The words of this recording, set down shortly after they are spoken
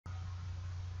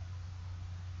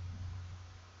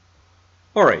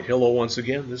All right, hello once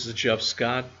again. This is Jeff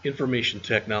Scott, Information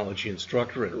Technology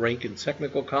Instructor at Rankin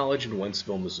Technical College in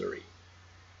Wentzville, Missouri.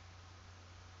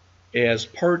 As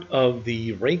part of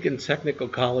the Rankin Technical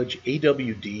College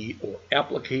AWD, or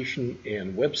Application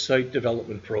and Website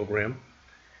Development Program,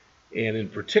 and in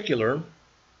particular,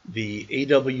 the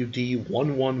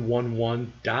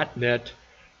AWD1111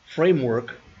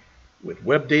 Framework with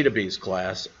Web Database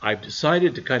class, I've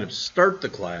decided to kind of start the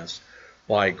class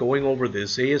by going over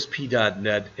this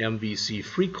ASP.NET MVC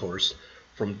free course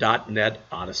from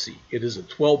DotNetOdyessy. It is a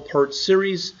 12-part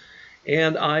series,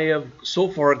 and I have so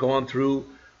far gone through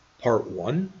Part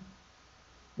 1,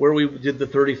 where we did the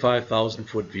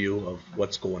 35,000-foot view of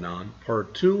what's going on.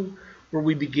 Part 2, where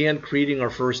we began creating our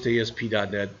first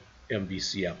ASP.NET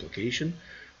MVC application.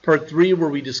 Part 3, where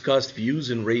we discussed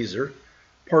views in Razor.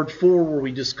 Part 4, where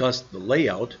we discussed the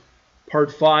layout.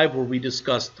 Part 5, where we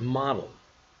discussed the model.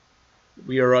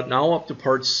 We are now up to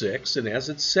Part 6, and as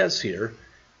it says here,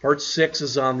 Part 6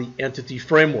 is on the Entity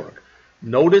Framework.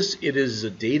 Notice it is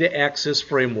a data access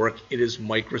framework. It is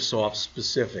Microsoft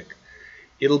specific.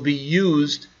 It'll be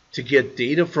used to get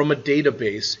data from a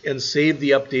database and save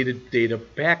the updated data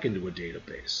back into a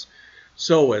database.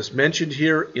 So, as mentioned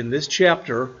here in this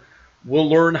chapter, we'll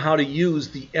learn how to use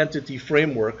the Entity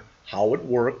Framework, how it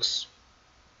works,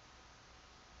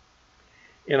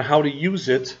 and how to use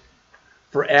it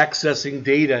for accessing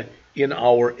data in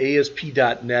our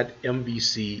ASP.NET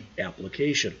MVC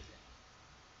application.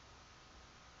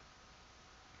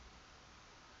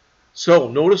 So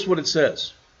notice what it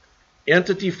says.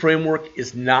 Entity Framework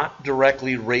is not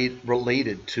directly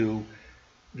related to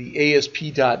the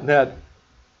ASP.NET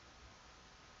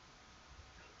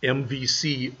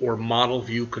MVC or Model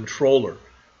View Controller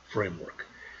framework.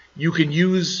 You can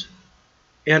use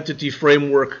Entity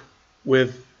Framework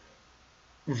with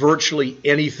virtually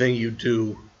anything you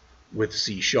do with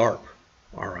C#, all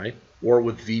right, or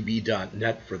with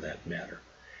VB.NET for that matter.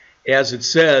 As it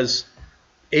says,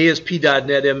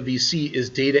 ASP.NET MVC is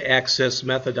data access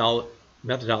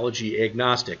methodology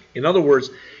agnostic. In other words,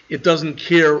 it doesn't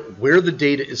care where the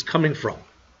data is coming from.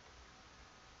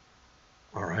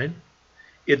 All right?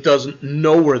 It doesn't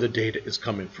know where the data is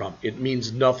coming from. It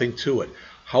means nothing to it.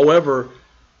 However,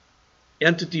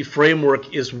 Entity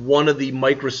Framework is one of the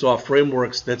Microsoft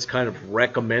frameworks that's kind of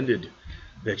recommended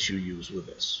that you use with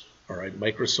this. All right,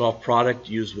 Microsoft product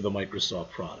used with a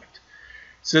Microsoft product.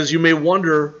 It says you may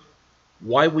wonder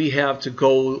why we have to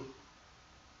go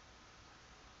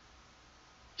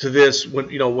to this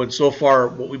when so far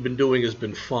what we've been doing has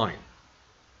been fine.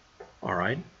 All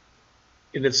right,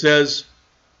 and it says,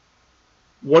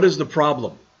 what is the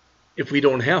problem if we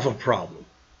don't have a problem?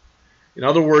 In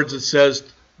other words, it says,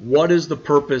 what is the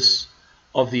purpose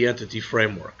of the Entity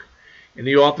Framework? And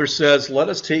the author says, let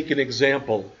us take an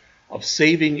example of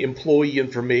saving employee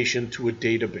information to a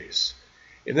database.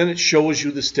 And then it shows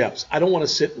you the steps. I don't want to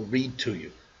sit and read to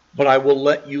you, but I will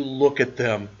let you look at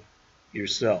them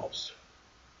yourselves.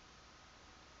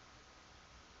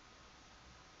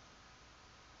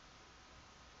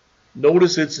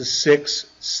 Notice it's a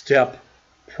 6-step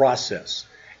process,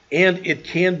 and it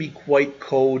can be quite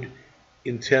code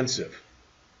intensive.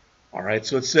 All right,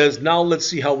 so it says, now let's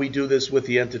see how we do this with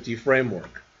the Entity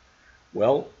Framework.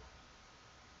 Well,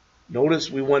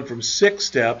 notice we went from 6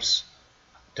 steps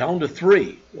down to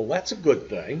 3. Well, that's a good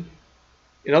thing.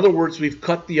 In other words, we've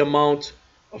cut the amount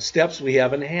of steps we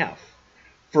have in half.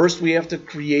 First, we have to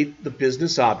create the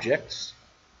business objects.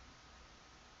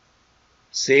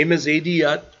 Same as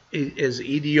ADO.NET,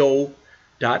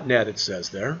 it says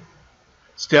there.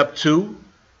 Step 2,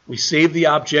 we save the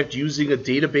object using a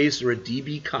database or a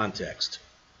DB context.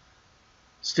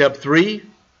 Step 3,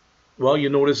 well, you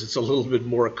notice it's a little bit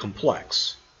more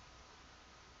complex.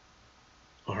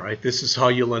 All right, this is how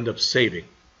you'll end up saving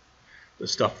the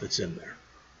stuff that's in there.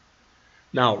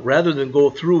 Now, rather than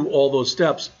go through all those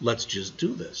steps, let's just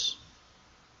do this.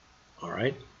 All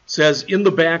right, it says in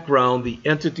the background, the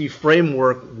Entity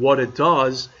Framework, what it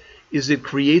does is it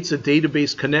creates a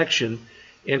database connection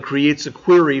and creates a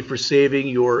query for saving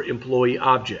your employee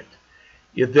object.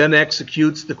 It then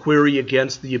executes the query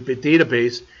against the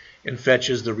database and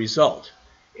fetches the result.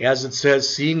 As it says,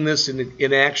 seeing this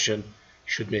in action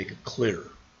should make it clearer.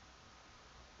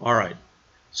 All right,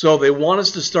 so they want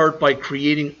us to start by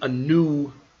creating a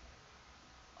new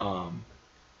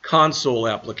console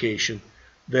application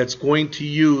that's going to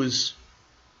use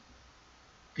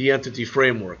the Entity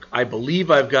Framework. I believe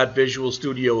I've got Visual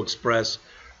Studio Express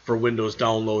for Windows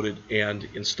downloaded and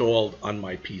installed on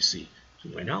my PC. To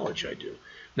my knowledge, I do.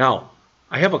 Now,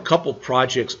 I have a couple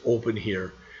projects open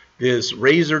here. This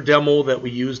Razor demo that we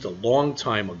used a long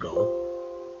time ago.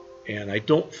 And I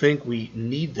don't think we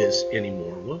need this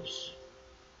anymore. Whoops.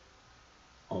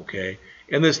 Okay.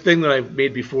 And this thing that I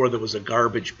made before that was a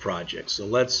garbage project. So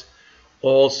let's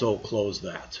also close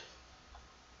that.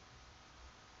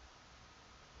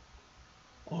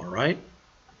 All right.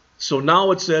 So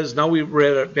now it says, now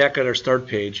we're back at our start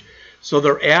page. So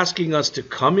they're asking us to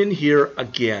come in here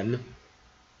again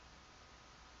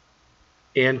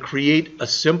and create a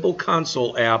simple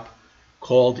console app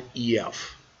called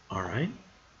EF. All right.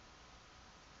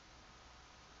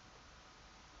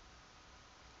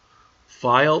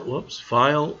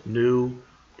 File, new,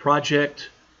 project.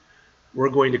 We're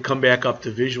going to come back up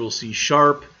to Visual C#,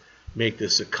 make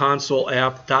this a console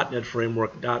app, .NET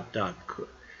Framework,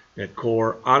 .NET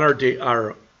Core on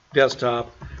our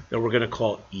desktop that we're going to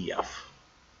call EF.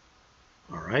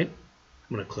 All right.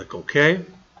 I'm going to click OK.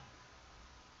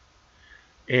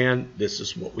 And this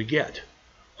is what we get.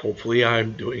 Hopefully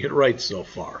I'm doing it right so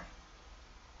far.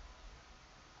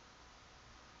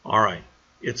 All right.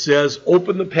 It says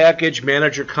open the Package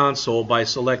Manager console by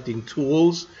selecting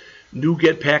Tools,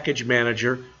 NuGet Package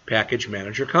Manager, Package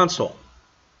Manager Console.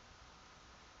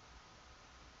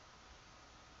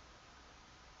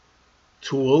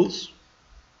 Tools,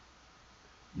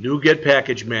 NuGet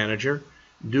Package Manager,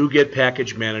 NuGet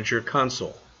Package Manager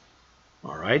Console.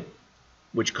 All right,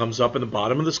 which comes up in the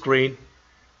bottom of the screen.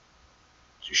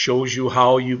 Shows you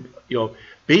how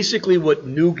basically what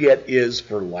NuGet is,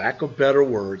 for lack of better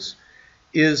words,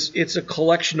 is it's a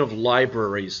collection of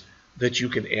libraries that you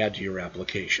can add to your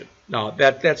application. Now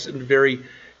that's a very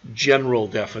general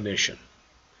definition.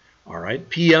 All right,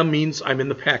 PM means I'm in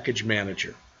the package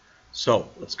manager. So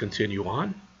let's continue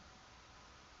on.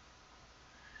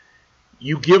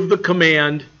 You give the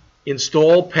command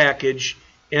install package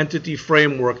entity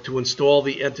framework to install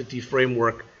the entity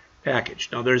framework package.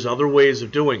 Now there's other ways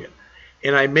of doing it,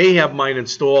 and I may have mine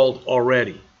installed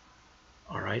already.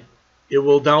 All right. It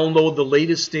will download the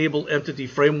latest stable entity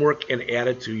framework and add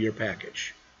it to your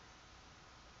package.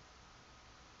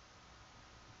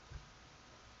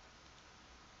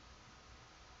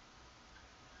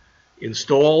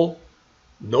 Install,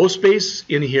 no space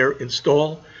in here,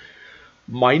 install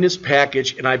minus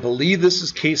package, and I believe this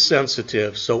is case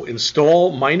sensitive, so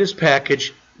install minus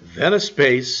package, then a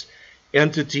space,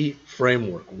 entity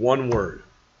framework, one word.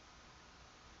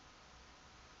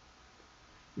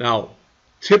 Now,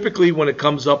 typically when it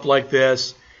comes up like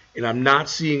this and I'm not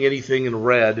seeing anything in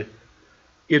red,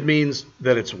 it means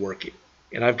that it's working.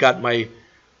 And I've got my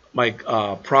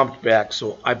prompt back,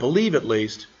 so I believe at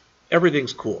least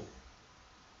everything's cool.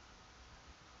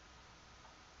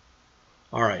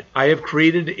 All right, I have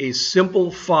created a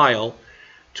simple file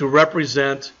to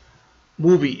represent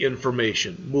movie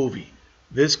information, movie.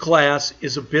 This class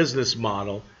is a business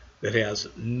model that has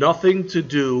nothing to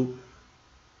do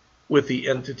with the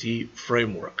entity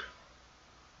framework.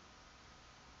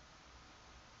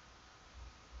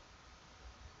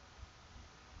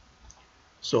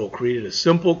 So created a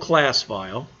simple class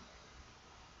file.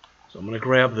 So I'm going to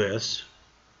grab this,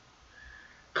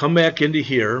 come back into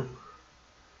here,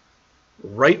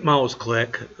 right mouse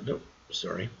click,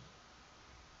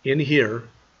 in here,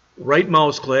 right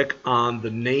mouse click on the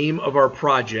name of our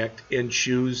project and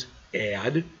choose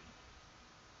Add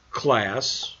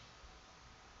Class.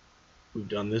 We've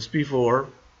done this before.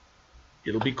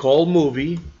 It'll be called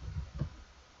Movie.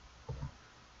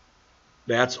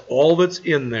 That's all that's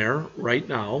in there right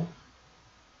now.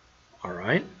 All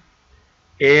right.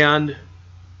 And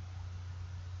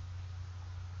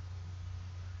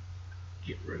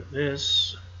get rid of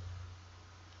this.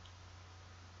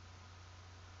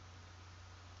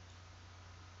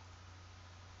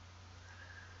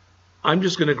 I'm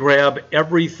just going to grab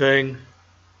everything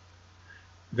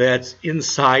that's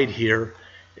inside here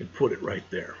and put it right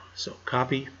there. So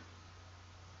copy,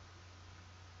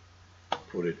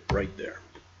 put it right there.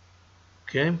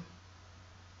 Okay.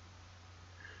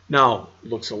 Now,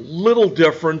 looks a little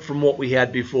different from what we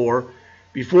had before.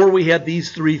 Before we had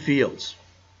these three fields.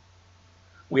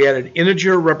 We had an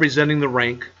integer representing the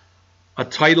rank, a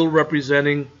title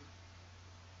representing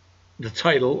the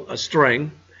title, a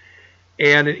string,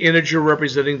 and an integer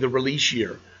representing the release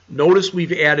year. Notice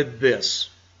we've added this.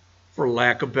 For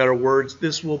lack of better words,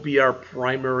 this will be our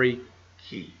primary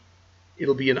key.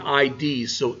 It'll be an ID,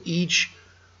 so each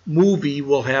movie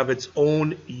will have its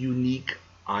own unique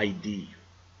ID.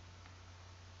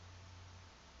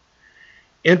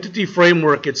 Entity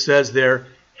Framework, it says there,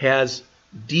 has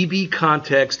DB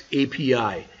Context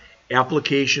API,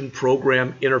 Application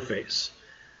Program Interface.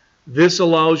 This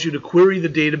allows you to query the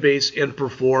database and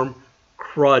perform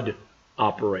CRUD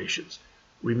operations.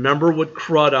 Remember what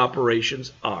CRUD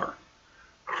operations are.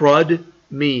 CRUD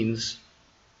means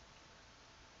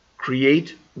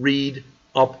create, read,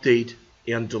 update,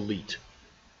 and delete.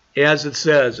 As it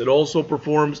says, it also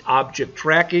performs object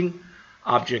tracking,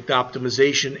 object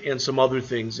optimization, and some other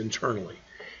things internally.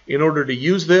 In order to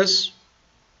use this,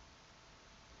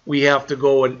 we have to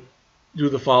go and do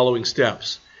the following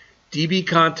steps. DB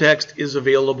context is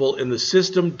available in the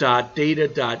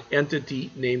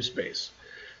system.data.entity namespace.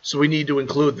 So we need to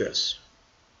include this.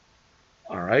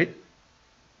 All right.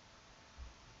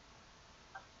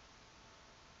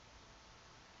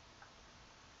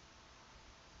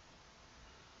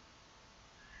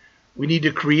 We need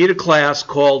to create a class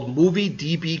called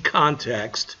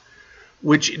MovieDBContext,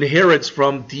 which inherits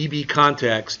from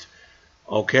DBContext,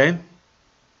 okay,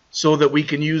 so that we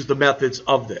can use the methods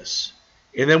of this.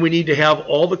 And then we need to have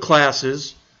all the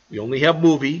classes, we only have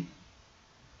movie,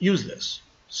 use this.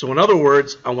 So in other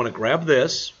words, I want to grab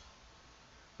this,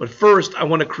 but first I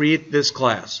want to create this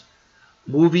class,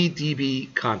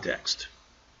 MovieDBContext.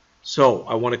 So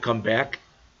I want to come back,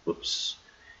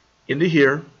 into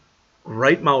here,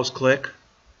 right mouse click,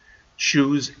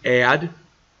 choose add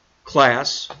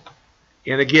class,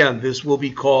 and again this will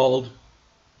be called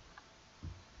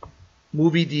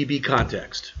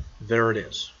MovieDBContext. There it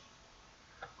is.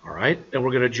 All right, and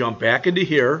we're going to jump back into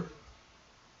here.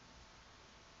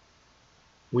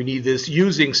 We need this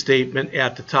using statement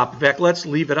at the top. In fact, let's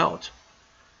leave it out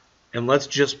and let's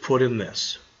just put in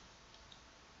this.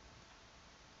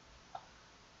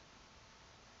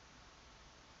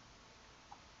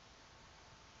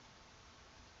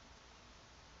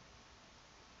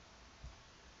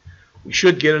 We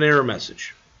should get an error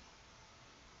message.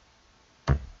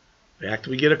 In fact,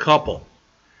 we get a couple.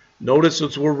 Notice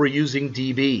it's where we're using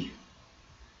DB.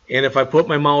 And if I put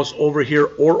my mouse over here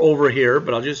or over here,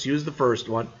 but I'll just use the first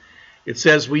one, it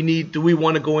says we need, do we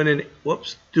want to go in and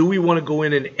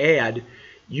add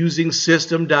using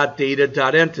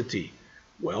system.data.entity?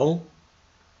 Well,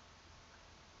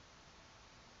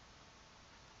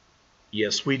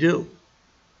 yes we do.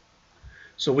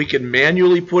 So we can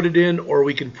manually put it in, or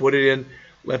we can put it in,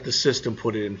 let the system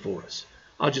put it in for us.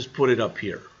 I'll just put it up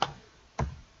here.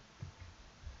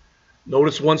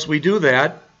 Notice once we do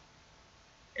that,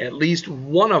 at least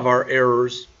one of our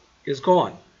errors is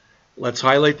gone. Let's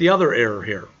highlight the other error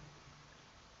here.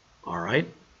 All right.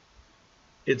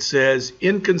 It says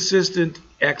inconsistent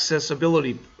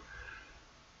accessibility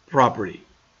property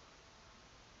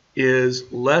is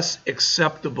less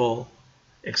accessible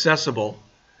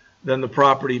than the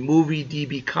property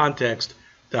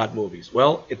MovieDBContext.movies.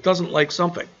 Well, it doesn't like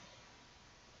something.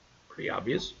 Pretty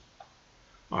obvious.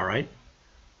 All right.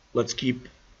 Let's keep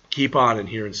on in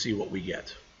here and see what we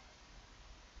get.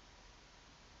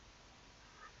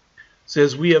 It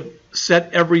says we have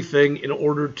set everything in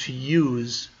order to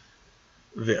use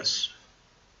this.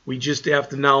 We just have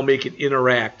to now make it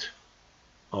interact,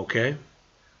 okay,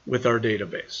 with our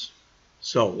database.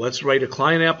 So let's write a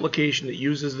client application that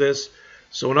uses this.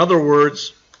 So in other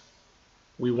words,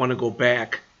 we want to go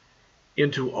back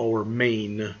into our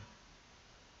main.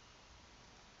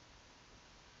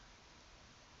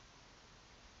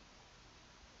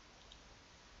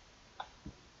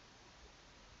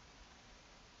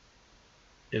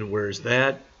 And where's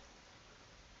that?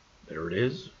 There it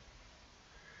is.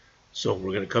 So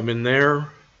we're going to come in there. I'm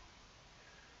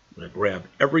going to grab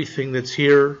everything that's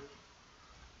here.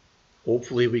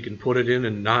 Hopefully we can put it in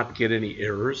and not get any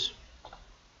errors.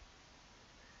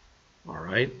 All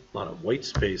right, a lot of white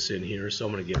space in here, so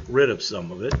I'm going to get rid of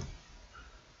some of it.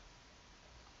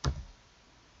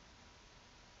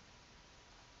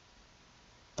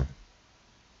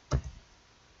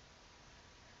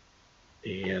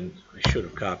 And I should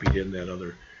have copied in that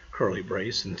other curly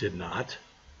brace and did not.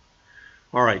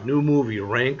 All right, new movie,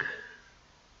 rank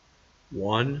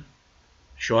 1,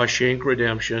 Shawshank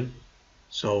Redemption.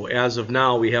 So as of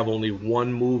now, we have only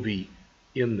one movie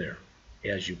in there,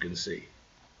 as you can see.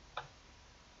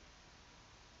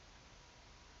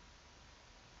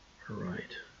 All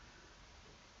right.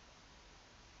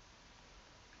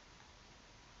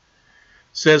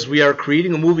 Says we are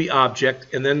creating a movie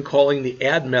object and then calling the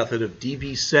add method of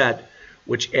dbSet,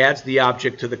 which adds the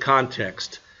object to the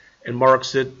context and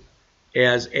marks it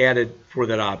as added for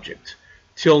that object.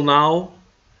 Till now,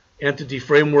 Entity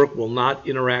Framework will not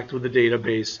interact with the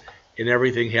database and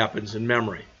everything happens in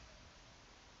memory.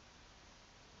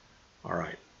 All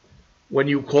right. When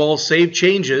you call save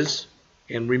changes,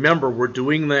 and remember we're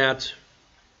doing that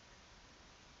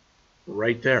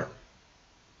right there.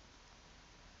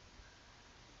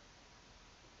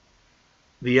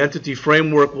 The Entity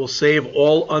Framework will save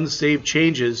all unsaved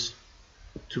changes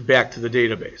back to the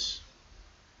database.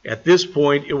 At this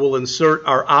point, it will insert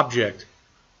our object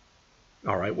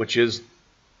all right, which is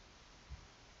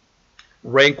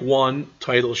rank 1,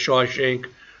 title Shawshank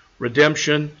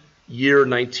Redemption, year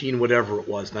 19 whatever it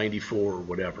was, 94 or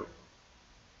whatever.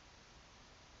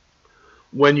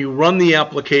 When you run the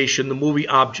application, the movie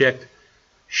object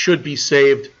should be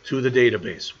saved to the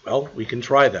database. Well, we can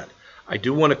try that. I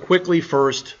do want to quickly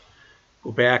first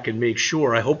go back and make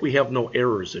sure. I hope we have no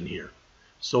errors in here.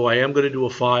 So I am going to do a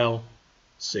file,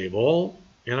 save all,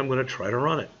 and I'm going to try to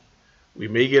run it. We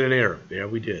may get an error. There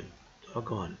we did.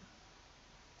 Doggone.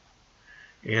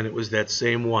 And it was that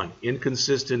same one,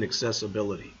 inconsistent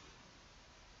accessibility.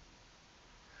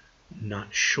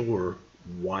 Not sure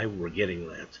why we're getting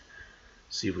that.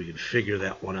 See if we can figure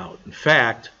that one out. In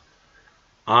fact,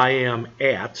 I am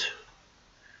at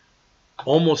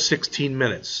almost 16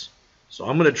 minutes. So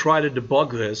I'm going to try to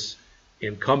debug this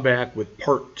and come back with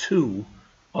part 2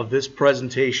 of this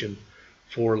presentation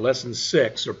for lesson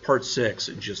 6 or part 6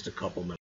 in just a couple minutes.